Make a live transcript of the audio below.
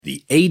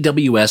the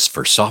AWS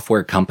for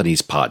Software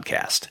Companies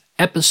podcast,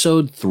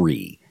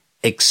 Ep003,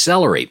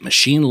 Accelerate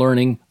Machine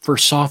Learning for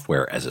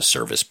Software as a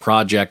Service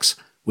Projects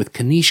with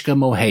Kanishka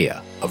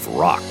Mohaia of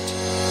Rokt.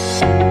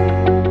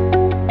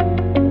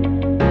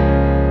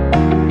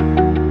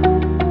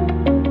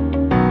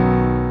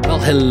 Well,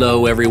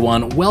 hello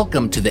everyone.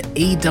 Welcome to the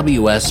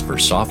AWS for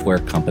Software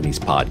Companies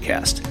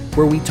podcast,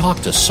 where we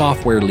talk to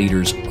software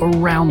leaders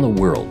around the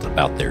world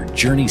about their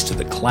journeys to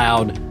the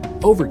cloud,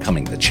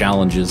 overcoming the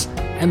challenges,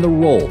 and the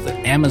role that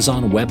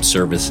Amazon Web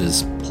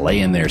Services play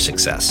in their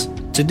success.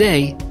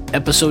 Today,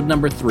 episode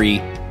number 3,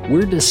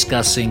 we're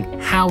discussing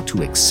how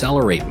to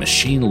accelerate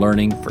machine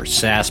learning for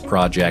SaaS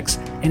projects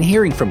and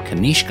hearing from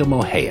Kanishka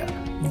Mohaia,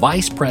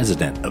 Vice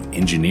President of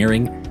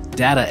Engineering,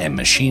 Data and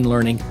Machine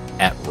Learning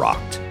at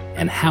Rokt,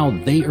 and how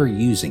they are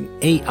using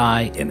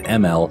AI and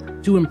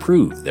ML to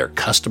improve their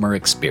customer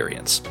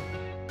experience.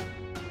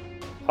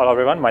 Hello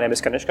everyone, my name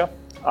is Kanishka.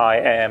 I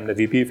am the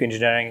VP of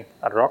Engineering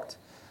at Rokt.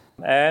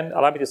 And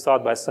allow me to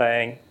start by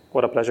saying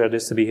what a pleasure it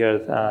is to be here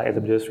at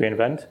AWS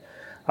reInvent.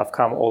 I've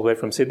come all the way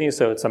from Sydney,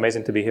 so it's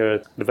amazing to be here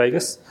at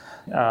Vegas.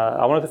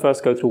 I wanted to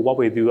first go through what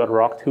we do at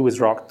Rokt, who is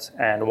Rokt,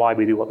 and why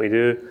we do what we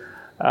do,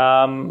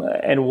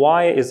 and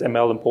why is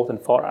ML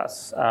important for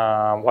us.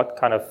 What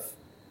kind of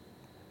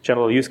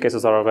general use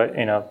cases are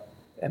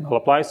ML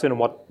applies to, and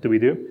what do we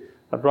do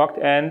at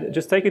Rokt, and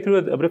just take you through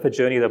a bit of a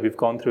journey that we've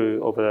gone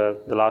through over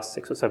the last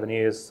 6 or 7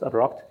 years at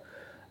Rokt.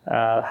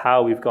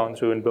 How we've gone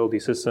through and built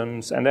these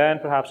systems, and then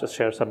perhaps just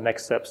share some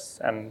next steps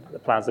and the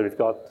plans that we've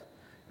got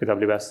with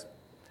AWS.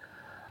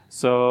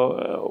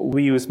 So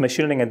we use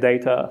machine learning and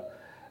data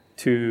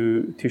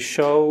to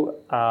show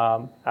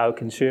our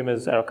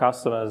consumers, our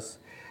customers,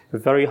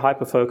 very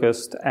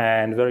hyper-focused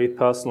and very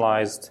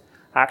personalized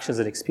actions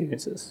and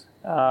experiences.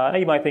 And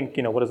you might think,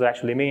 what does that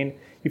actually mean?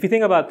 If you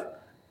think about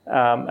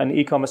an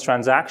e-commerce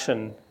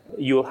transaction,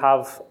 you'll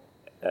have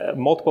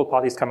multiple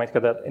parties coming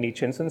together in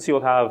each instance.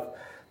 You'll have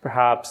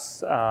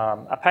perhaps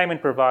a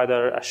payment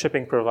provider, a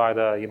shipping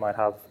provider, you might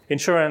have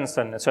insurance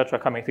and etc.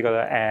 coming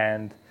together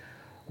and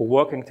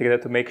working together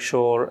to make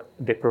sure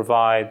they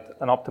provide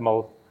an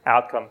optimal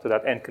outcome to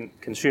that end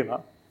consumer.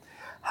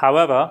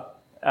 However,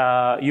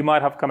 you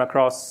might have come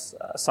across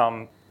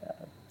some,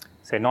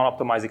 say,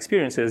 non-optimized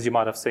experiences. You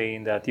might have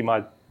seen that you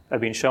might have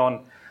been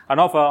shown an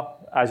offer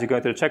as you go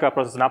through the checkout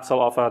process, an upsell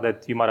offer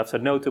that you might have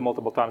said no to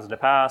multiple times in the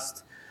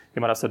past.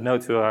 You might have said no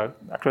to a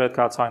credit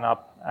card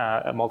sign-up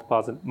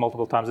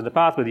multiple times in the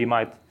past, but you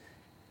might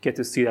get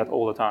to see that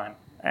all the time.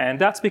 And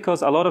that's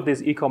because a lot of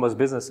these e-commerce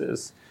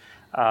businesses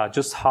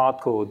just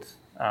hard-code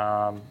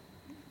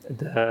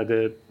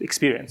the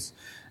experience.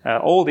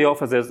 All the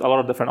offers, there's a lot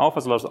of different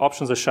offers, a lot of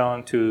options are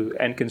shown to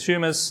end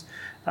consumers,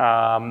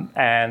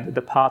 and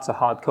the parts are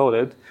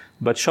hard-coded.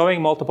 But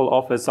showing multiple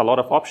offers, a lot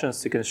of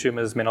options to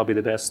consumers may not be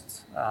the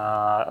best,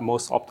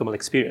 most optimal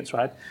experience,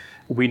 right?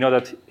 We know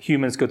that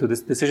humans go to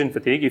this decision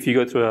fatigue. If you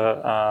go to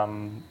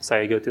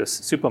a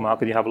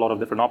supermarket, you have a lot of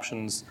different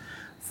options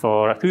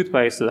for a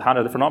toothpaste,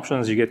 100 different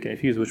options, you get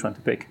confused which one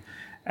to pick.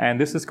 And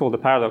this is called the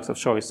paradox of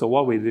choice. So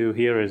what we do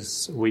here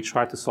is we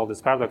try to solve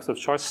this paradox of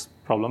choice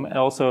problem and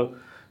also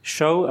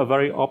show a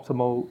very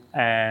optimal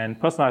and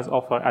personalized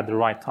offer at the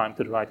right time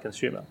to the right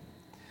consumer.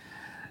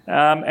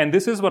 And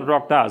this is what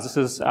Rokt does. This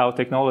is our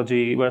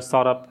technology. We're a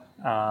startup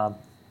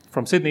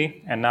from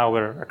Sydney, and now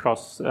we're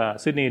across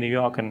Sydney, New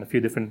York, and a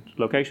few different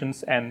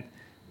locations, and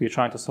we're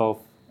trying to solve,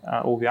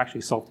 or we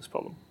actually solved this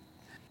problem.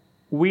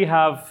 We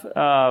have,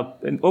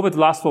 over the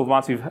last 12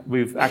 months,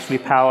 we've actually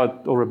powered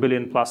over 1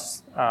 billion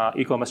plus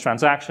e-commerce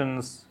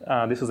transactions.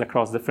 This is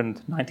across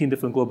 19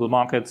 different global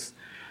markets,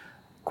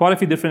 quite a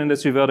few different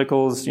industry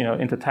verticals,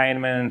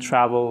 entertainment,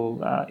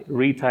 travel,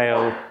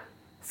 retail,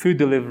 food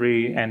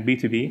delivery, and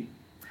B2B.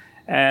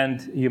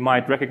 And you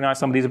might recognize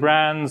some of these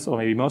brands, or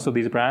maybe most of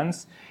these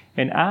brands.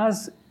 And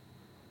as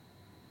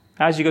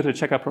you go through the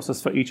checkout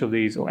process for each of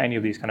these or any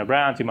of these kind of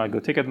brands, you might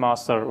go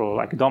Ticketmaster or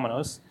like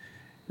Domino's,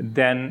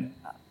 then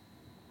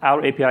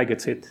our API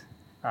gets hit.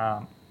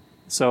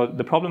 So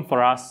the problem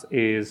for us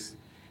is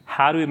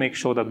how do we make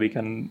sure that we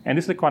can, and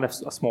this is quite a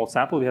small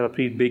sample, we have a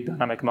pretty big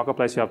dynamic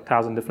marketplace, you have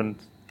 1,000 different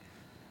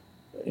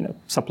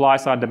supply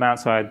side,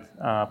 demand side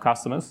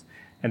customers.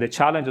 And the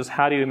challenge is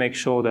how do you make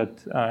sure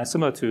that,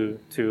 similar to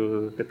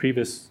the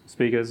previous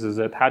speakers, is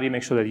that how do you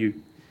make sure that you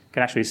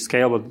can actually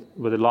scale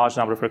with a large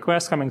number of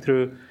requests coming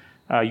through.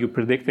 You're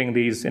predicting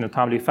these in a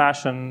timely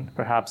fashion,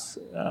 perhaps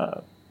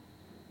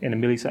in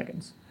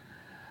milliseconds.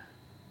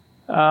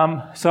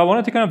 So I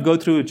wanted to kind of go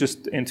through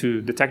just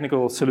into the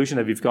technical solution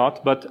that we've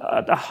got, but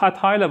at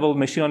high level,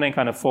 machine learning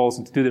kind of falls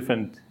into 2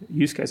 different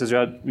use cases.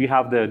 We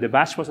have the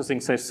batch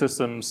processing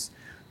systems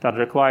that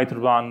require to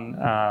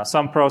run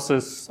some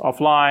process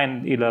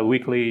offline, either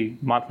weekly,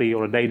 monthly,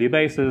 or a daily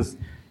basis.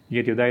 You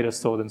get your data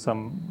stored in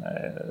some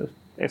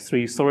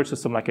S3 storage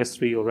system like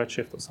S3 or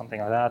Redshift or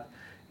something like that.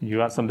 You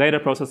run some data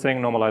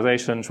processing,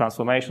 normalization,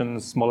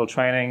 transformations, model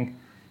training,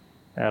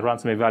 run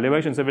some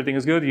evaluations. Everything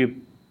is good.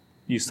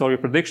 You store your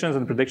predictions,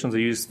 and predictions are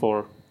used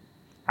for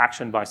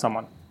action by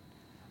someone.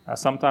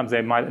 Sometimes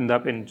they might end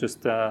up in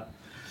just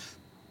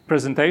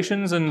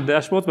presentations and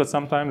dashboards, but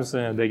sometimes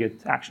they get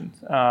actioned.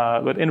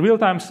 But in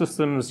real-time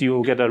systems,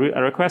 you'll get a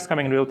request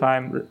coming in real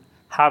time,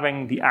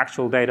 having the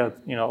actual data,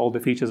 all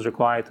the features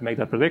required to make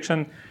that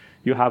prediction.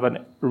 You have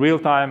a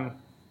real-time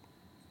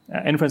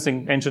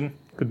inferencing engine.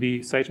 Could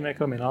be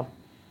SageMaker, may not.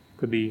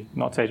 Could be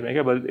not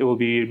SageMaker, but it will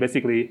be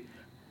basically,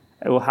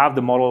 it will have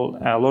the model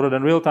loaded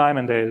in real time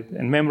and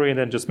in memory, and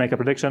then just make a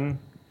prediction,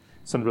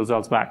 send the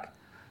results back.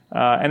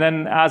 And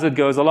then as it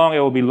goes along, it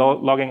will be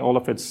logging all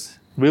of its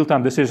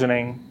real-time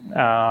decisioning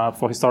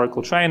for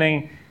historical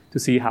training to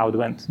see how it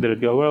went. Did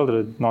it go well? Did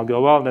it not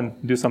go well? Then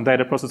do some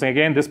data processing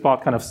again. This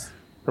part kind of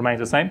remains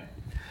the same.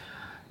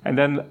 And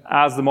then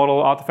as the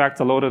model artifacts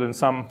are loaded in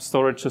some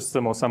storage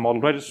system or some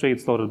model registry,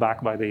 it's loaded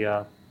back by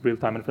the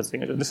real-time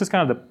inferencing engine. This is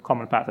kind of the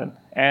common pattern.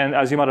 And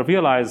as you might have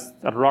realized,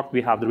 at Rokt,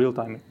 we have the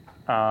real-time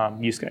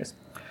use case.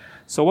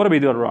 So what do we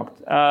do at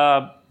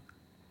Rokt?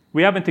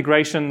 We have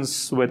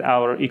integrations with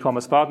our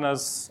e-commerce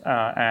partners,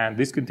 and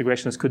these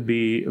integrations could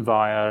be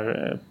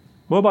via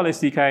mobile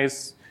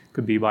SDKs,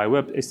 could be by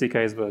web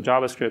SDKs via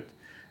JavaScript,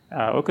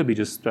 or it could be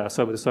just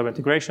server-to-server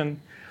integration.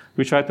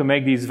 We try to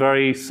make these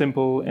very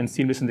simple and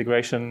seamless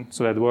integration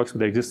so that it works with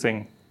the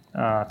existing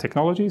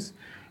technologies.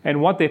 And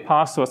what they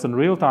pass to us in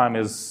real time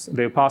is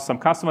they pass some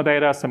customer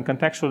data, some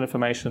contextual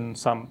information,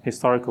 some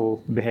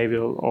historical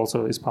behavioral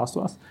also is passed to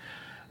us.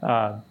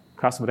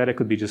 Customer data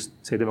could be just,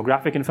 say,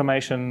 demographic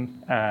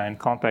information, and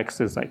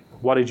context is like,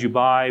 what did you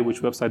buy?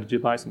 Which website did you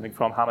buy something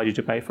from? How much did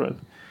you pay for it?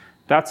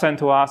 That's sent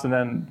to us, and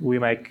then we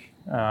make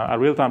a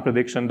real-time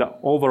prediction. The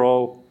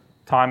overall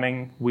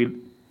timing,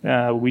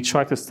 we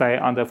try to stay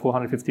under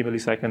 450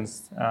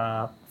 milliseconds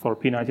for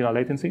P99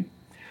 latency.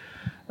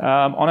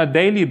 On a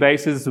daily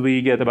basis,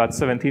 we get about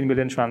 17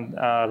 million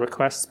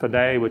requests per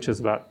day, which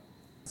is about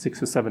 6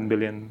 to 7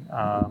 billion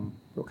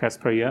requests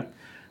per year.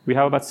 We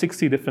have about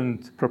 60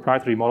 different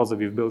proprietary models that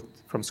we've built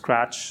from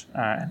scratch,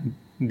 and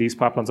these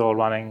pipelines are all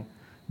running,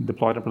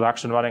 deployed in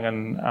production, running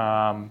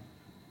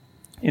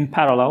in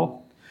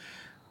parallel.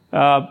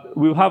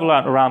 We'll have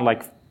around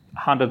like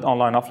 100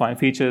 online, offline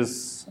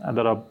features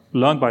that are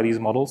learned by these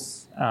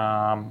models,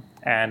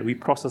 and we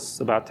process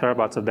about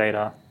terabytes of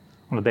data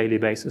on a daily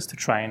basis to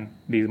train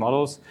these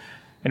models,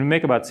 and we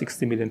make about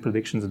 60 million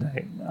predictions a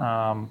day.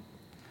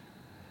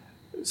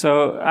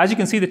 So as you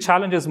can see, the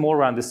challenge is more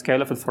around the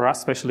scale of it for us,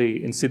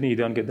 especially in Sydney. You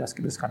don't get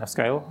this kind of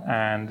scale.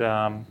 And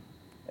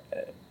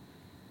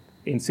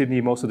in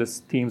Sydney, most of the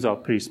teams are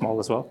pretty small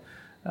as well.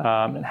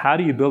 And how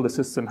do you build a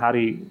system?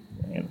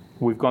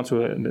 We've gone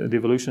through the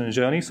evolution and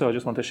journey, so I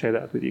just want to share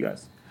that with you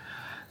guys.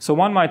 So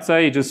one might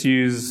say just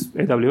use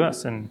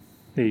AWS, and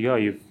there you go,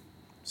 you've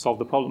solved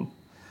the problem.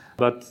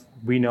 But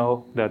we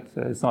know that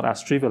it's not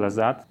as trivial as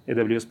that.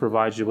 AWS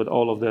provides you with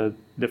all of the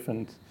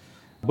different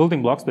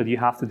building blocks, but you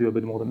have to do a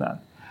bit more than that.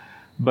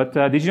 But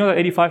did you know that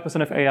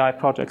 85% of AI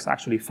projects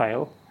actually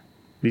fail?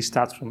 These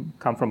stats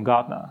come from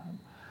Gartner.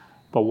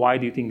 But why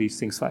do you think these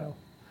things fail?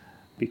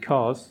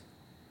 Because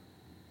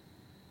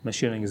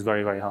machine learning is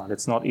very, very hard.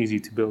 It's not easy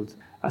to build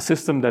a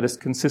system that is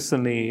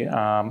consistently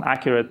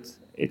accurate.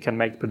 It can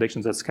make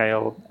predictions at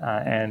scale,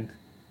 and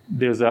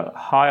there's a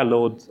higher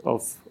load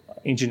of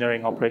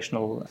engineering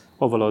operational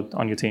overload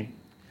on your team.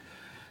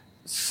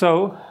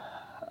 So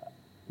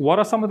what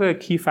are some of the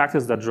key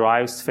factors that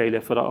drives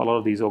failure for a lot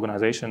of these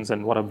organizations,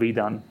 and what have we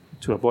done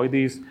to avoid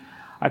these?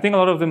 I think a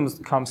lot of them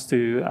comes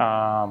to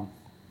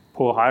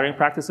poor hiring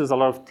practices. A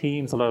lot of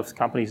teams, a lot of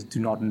companies do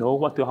not know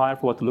what to hire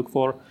for, what to look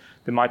for.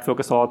 They might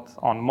focus a lot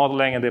on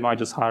modeling, and they might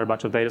just hire a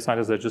bunch of data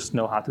scientists that just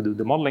know how to do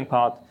the modeling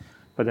part,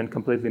 but then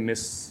completely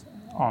miss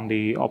on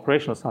the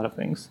operational side of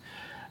things.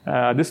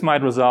 This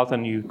might result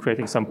in you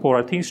creating some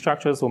poorer team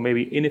structures or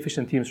maybe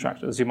inefficient team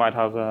structures. You might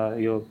have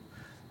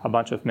a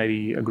bunch of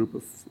maybe a group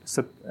of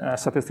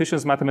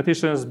statisticians,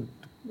 mathematicians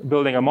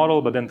building a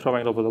model, but then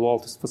throwing it over the wall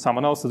for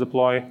someone else to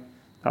deploy.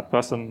 That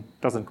person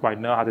doesn't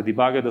quite know how to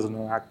debug it, doesn't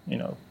know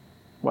how,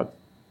 what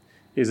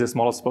is this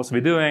model supposed to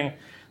be doing.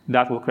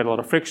 That will create a lot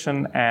of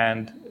friction,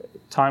 and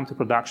time to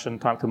production,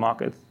 time to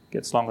market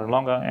gets longer and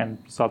longer, and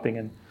resulting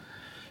in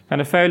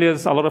kind of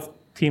failures. A lot of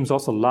teams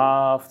also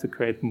love to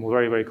create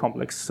very, very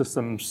complex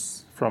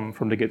systems from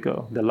the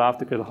get-go. They love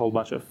to create a whole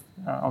bunch of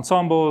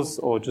ensembles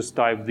or just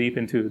dive deep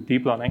into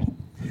deep learning,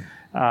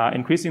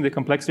 increasing the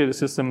complexity of the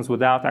systems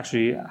without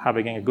actually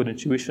having a good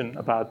intuition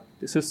about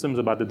the systems,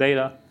 about the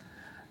data.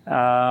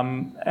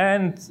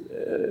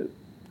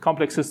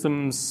 Complex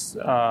systems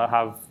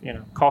have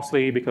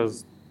costly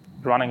because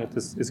running it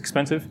is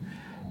expensive.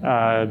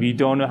 We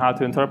don't know how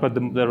to interpret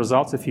the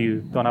results if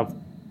you don't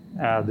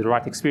have the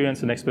right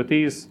experience and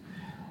expertise.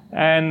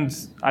 And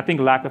I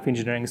think lack of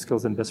engineering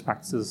skills and best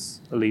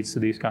practices leads to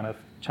these kind of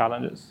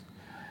challenges.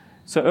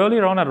 So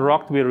earlier on at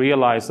Rokt, we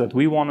realized that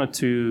we wanted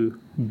to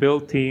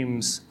build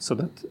teams so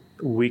that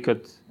we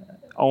could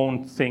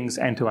own things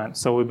end to end.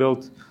 So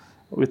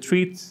we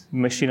treat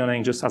machine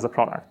learning just as a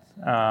product.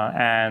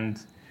 And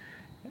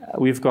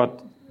we've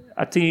got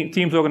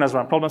teams organized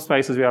around problem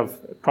spaces. We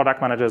have product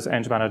managers,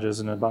 eng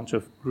managers, and a bunch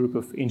of group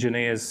of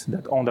engineers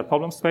that own that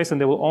problem space, and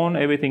they will own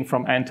everything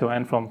from end to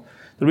end, from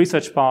the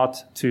research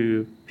part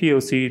to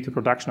POC to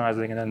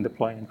productionizing and then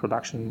deploying in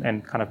production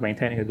and kind of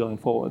maintaining it going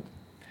forward.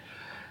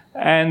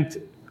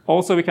 And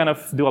also we kind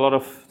of do a lot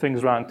of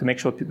things around to make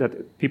sure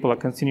that people are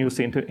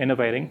continuously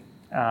innovating.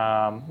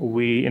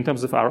 In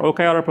terms of our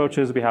OKR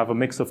approaches, we have a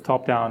mix of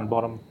top-down and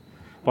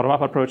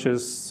bottom-up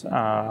approaches,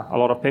 a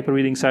lot of paper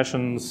reading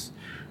sessions,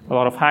 a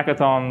lot of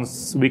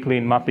hackathons, weekly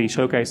and monthly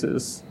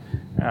showcases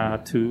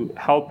to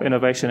help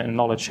innovation and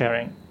knowledge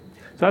sharing.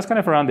 So that's kind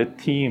of around the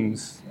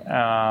teams.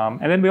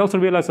 And then we also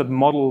realized that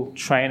model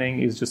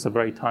training is just a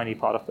very tiny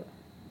part of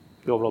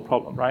the overall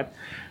problem, right?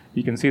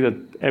 You can see that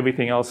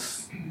everything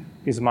else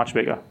is much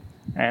bigger.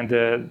 And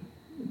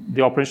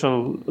the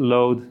operational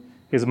load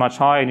is much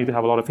higher. You need to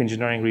have a lot of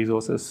engineering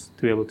resources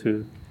to be able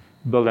to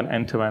build an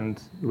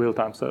end-to-end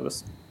real-time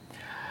service.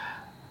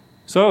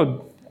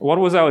 So what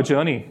was our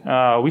journey?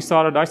 I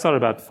started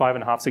about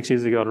 5.5, 6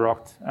 years ago at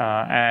Rokt.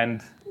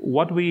 And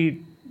what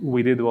we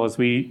did was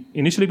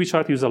initially we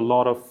tried to use a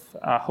lot of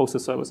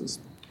hosted services.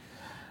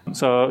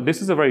 So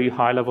this is a very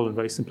high level and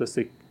very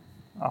simplistic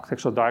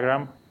architectural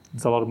diagram.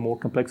 There's a lot of more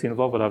complexity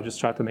involved, but I've just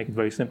tried to make it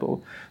very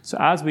simple. So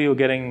as we were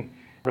getting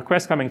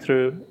requests coming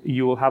through,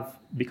 you will have,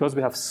 because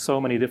we have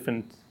so many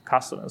different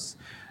customers,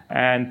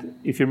 and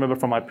if you remember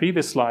from my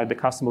previous slide, the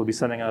customer will be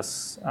sending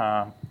us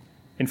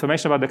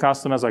information about the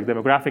customers, like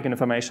demographic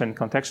information,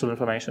 contextual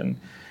information.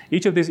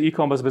 Each of these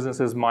e-commerce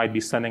businesses might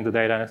be sending the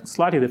data in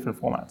slightly different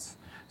formats.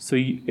 So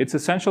it's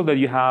essential that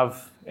you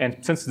have, and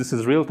since this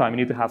is real time, you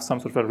need to have some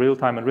sort of a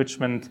real-time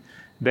enrichment,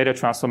 data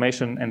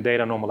transformation, and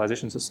data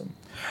normalization system.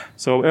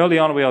 So early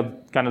on, we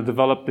had kind of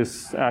developed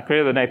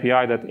created an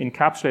API that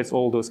encapsulates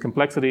all those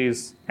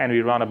complexities, and we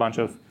run a bunch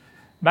of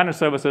managed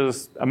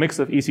services, a mix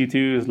of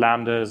EC2s,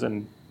 Lambdas,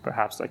 and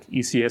perhaps like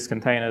ECS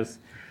containers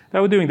that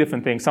were doing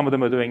different things. Some of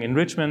them are doing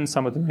enrichment,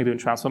 some of them are doing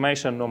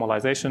transformation,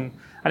 normalization.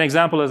 An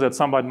example is that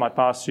somebody might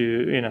pass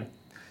you,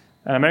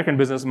 an American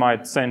business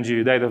might send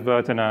you date of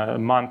birth in a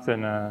month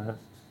and a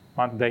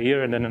month, day,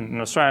 year, and then an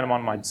Australian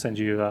one might send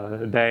you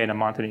a day and a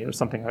month and a year, or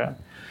something like that.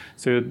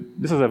 So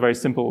this is a very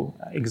simple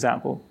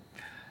example.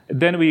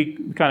 Then we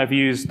kind of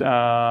used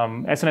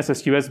SNS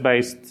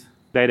SQS-based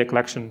data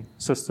collection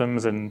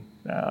systems and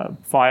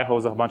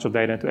firehose a bunch of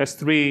data into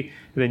S3,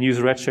 and then use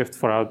Redshift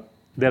for our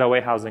data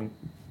warehousing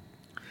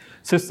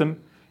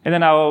system. And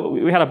then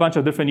we had a bunch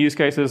of different use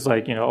cases,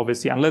 like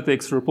obviously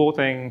analytics,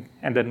 reporting,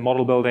 and then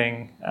model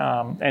building.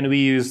 And we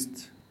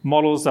used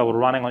models that were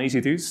running on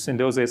EC2s. In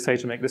those days,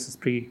 SageMaker, this is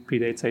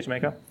predate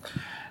SageMaker.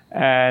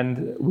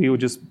 And we were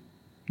just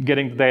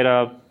getting the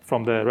data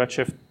from the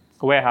Redshift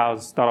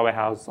warehouse, data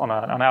warehouse on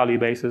an hourly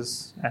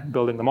basis, and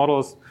building the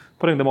models,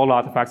 putting the model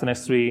artifacts in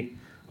S3,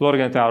 loading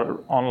it into our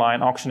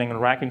online auctioning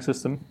and ranking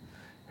system.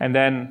 And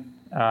then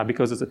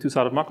because it's a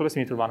two-sided marketplace,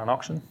 you need to run an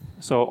auction.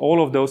 So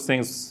all of those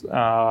things,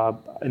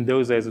 in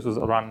those days,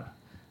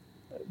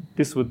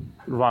 this would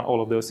run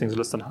all of those things in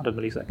less than 100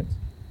 milliseconds.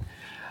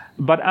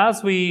 But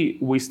as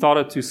we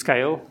started to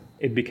scale,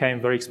 it became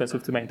very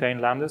expensive to maintain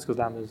Lambdas, because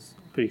Lambda is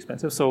pretty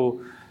expensive.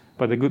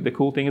 But the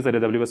cool thing is that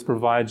AWS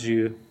provides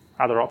you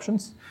other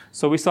options.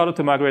 So we started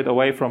to migrate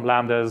away from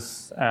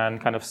Lambdas and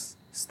kind of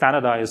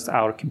standardized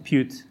our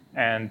compute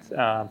and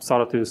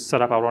started to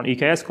set up our own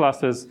EKS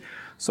clusters.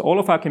 So all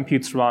of our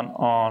computes run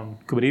on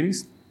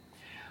Kubernetes.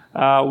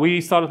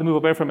 We started to move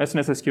away from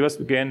SNS SQS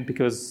again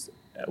because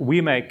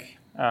we make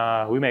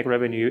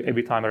revenue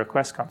every time a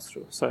request comes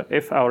through. So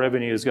if our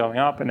revenue is going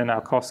up and then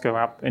our costs go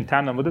up in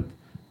tandem with it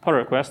per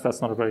request,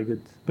 that's not a very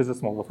good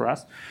business model for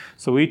us.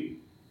 So we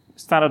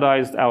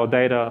standardized our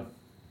data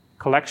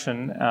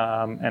collection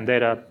and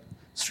data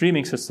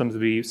streaming systems.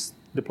 We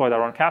deployed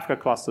our own Kafka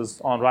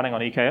clusters running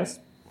on EKS.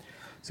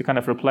 So kind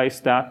of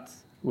replaced that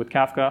with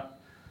Kafka.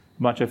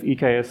 Bunch of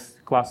EKS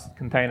class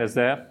containers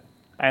there.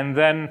 And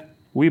then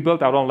we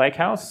built our own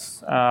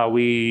lakehouse.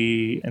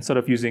 Instead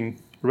of using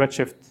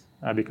Redshift,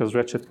 because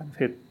Redshift kind of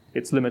hit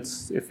its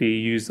limits if we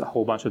use a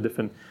whole bunch of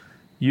different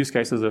use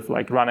cases of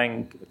like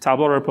running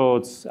Tableau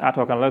reports, ad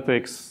hoc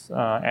analytics,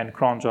 and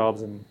cron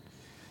jobs and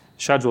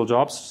schedule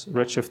jobs.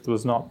 Redshift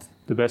was not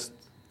the best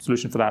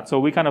solution for that. So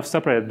we kind of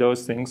separated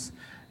those things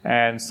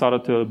and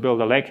started to build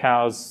a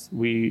lakehouse.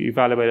 We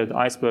evaluated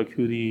Iceberg,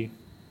 Hudi,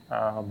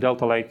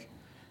 Delta Lake.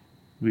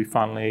 We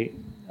finally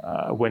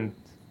went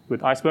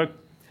with Iceberg.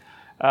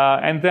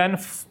 And then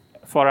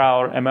for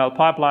our ML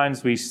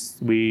pipelines,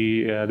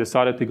 we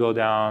decided to go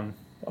down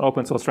an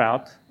open source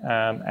route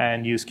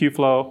and use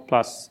Kubeflow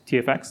plus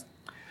TFX.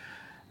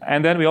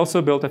 And then we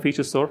also built a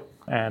feature store,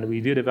 and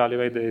we did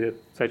evaluate the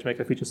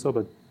SageMaker feature store,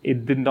 but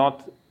it did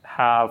not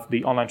have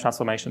the online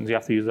transformations. You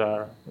have to use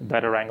a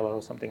data wrangler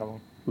or something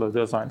along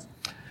those lines.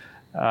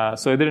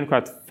 So it didn't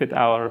quite fit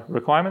our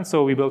requirements,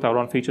 so we built our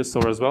own feature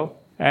store as well.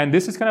 And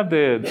this is kind of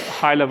the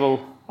high-level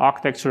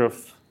architecture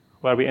of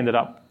where we ended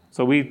up.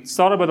 So we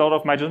started with a lot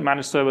of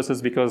managed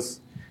services because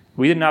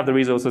we didn't have the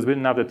resources, we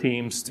didn't have the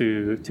teams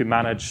to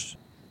manage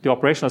the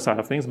operational side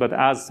of things. But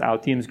as our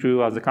teams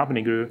grew, as the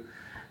company grew,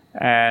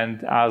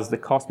 and as the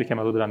cost became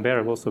a little bit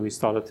unbearable, so we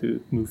started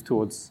to move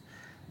towards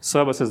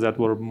services that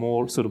were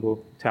more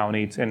suitable to our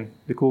needs. And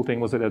the cool thing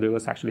was that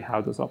AWS actually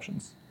had those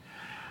options.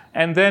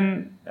 And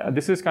then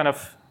this is kind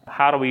of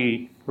how do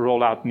we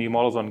roll out new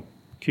models on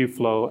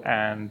Kubeflow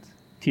and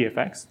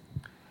TFX.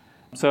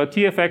 So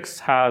TFX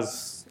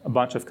has a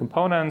bunch of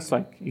components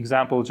like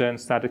example gen,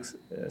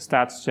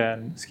 stats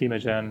gen, schema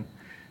gen,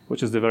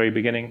 which is the very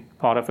beginning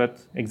part of it.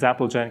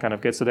 Example gen kind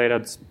of gets the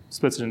data,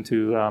 splits it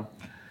into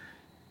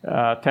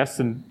tests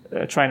and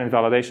train and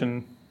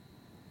validation.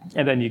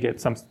 And then you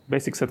get some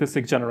basic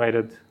statistics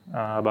generated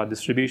about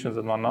distributions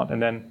and whatnot. And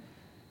then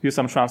do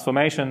some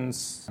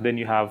transformations. Then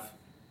you have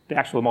the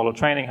actual model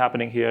training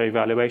happening here,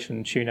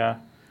 evaluation, tuner.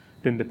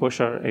 Then the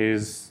pusher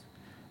is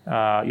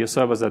your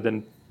servers that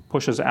then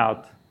pushes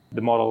out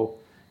the model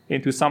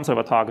into some sort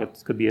of a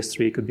target. Could be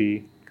S3, could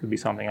be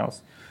something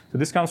else. So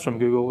this comes from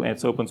Google, and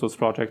it's open source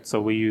project. So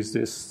we use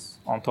this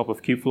on top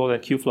of Kubeflow. The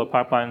Kubeflow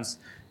pipelines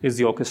is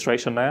the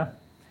orchestration layer.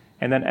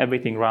 And then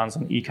everything runs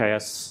on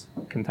EKS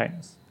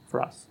containers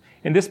for us.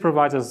 And this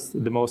provides us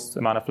the most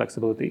amount of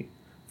flexibility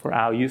for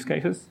our use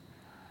cases.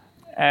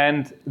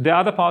 And the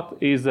other part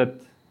is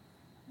that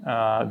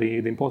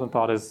the important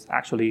part is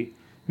actually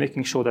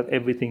making sure that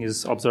everything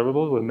is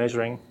observable. We're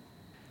measuring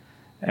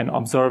and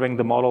observing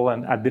the model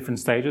and at different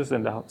stages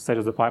in the stage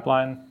of the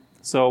pipeline.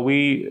 So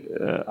we,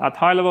 at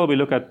high level, we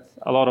look at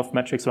a lot of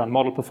metrics around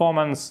model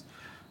performance,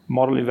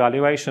 model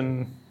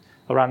evaluation,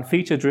 around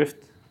feature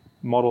drift,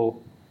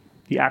 model,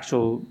 the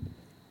actual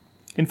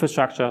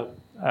infrastructure,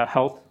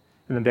 health,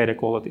 and then data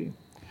quality.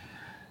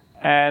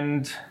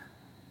 And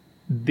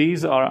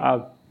these are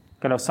a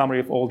kind of summary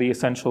of all the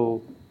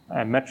essential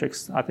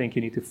metrics I think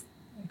you need to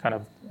kind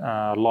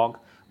of log.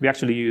 We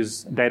actually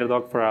use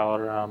Datadog for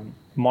our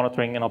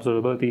monitoring and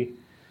observability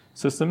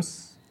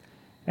systems.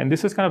 And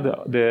this is kind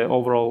of the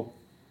overall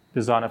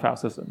design of our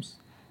systems.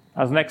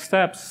 As next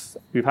steps,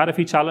 we've had a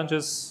few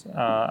challenges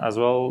as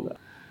well.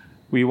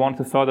 We want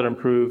to further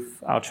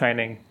improve our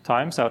training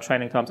times. Our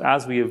training times,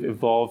 as we have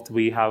evolved,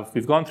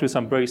 we've gone through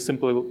some very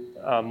simple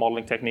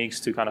modeling techniques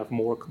to kind of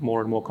more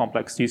and more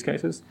complex use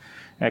cases.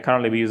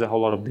 Currently, we use a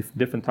whole lot of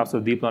different types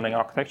of deep learning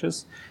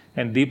architectures,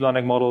 and deep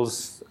learning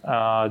models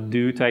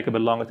do take a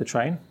bit longer to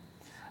train.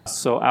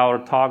 So our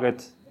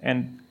target,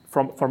 and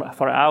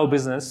for our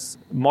business,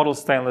 model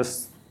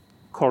stainless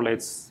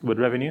correlates with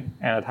revenue,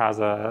 and it has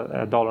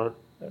a dollar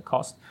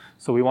cost.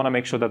 So we want to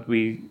make sure that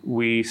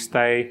we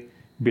stay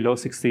below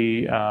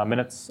 60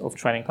 minutes of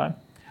training time.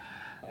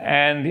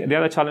 And the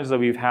other challenge that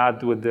we've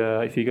had with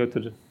if you go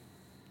to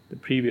the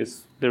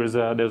previous, there's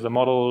a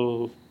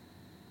model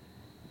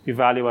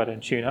evaluator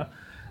and tuner.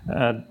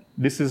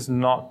 This is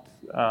not,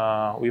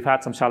 we've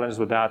had some challenges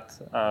with that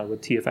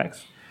with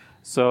TFX.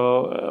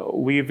 So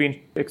we've been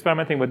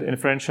experimenting with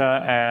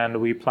Inferentia,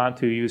 and we plan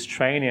to use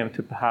Trainium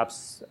to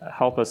perhaps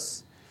help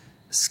us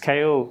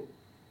scale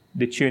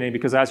the tuning,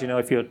 because as you know,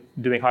 if you're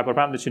doing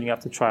hyperparameter tuning, you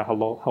have to try a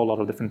whole lot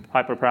of different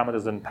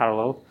hyperparameters in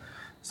parallel.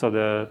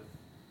 So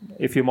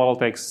if your model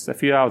takes a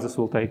few hours, this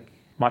will take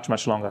much,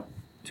 much longer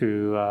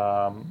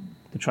to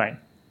train.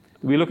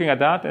 We're looking at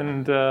that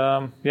and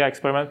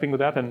experimenting with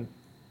that, and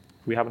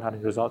we haven't had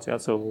any results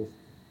yet, so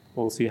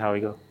we'll see how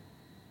we go.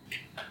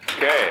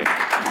 Okay.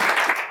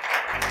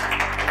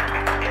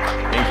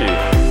 Thank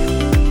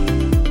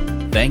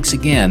you. Thanks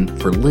again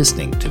for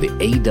listening to the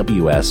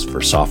AWS for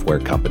Software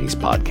Companies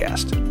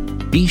podcast.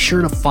 Be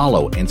sure to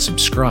follow and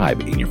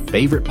subscribe in your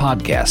favorite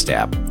podcast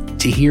app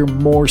to hear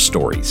more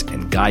stories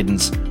and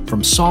guidance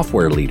from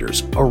software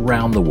leaders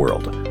around the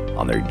world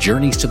on their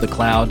journeys to the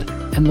cloud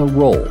and the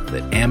role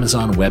that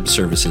Amazon Web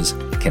Services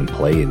can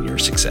play in your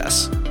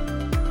success.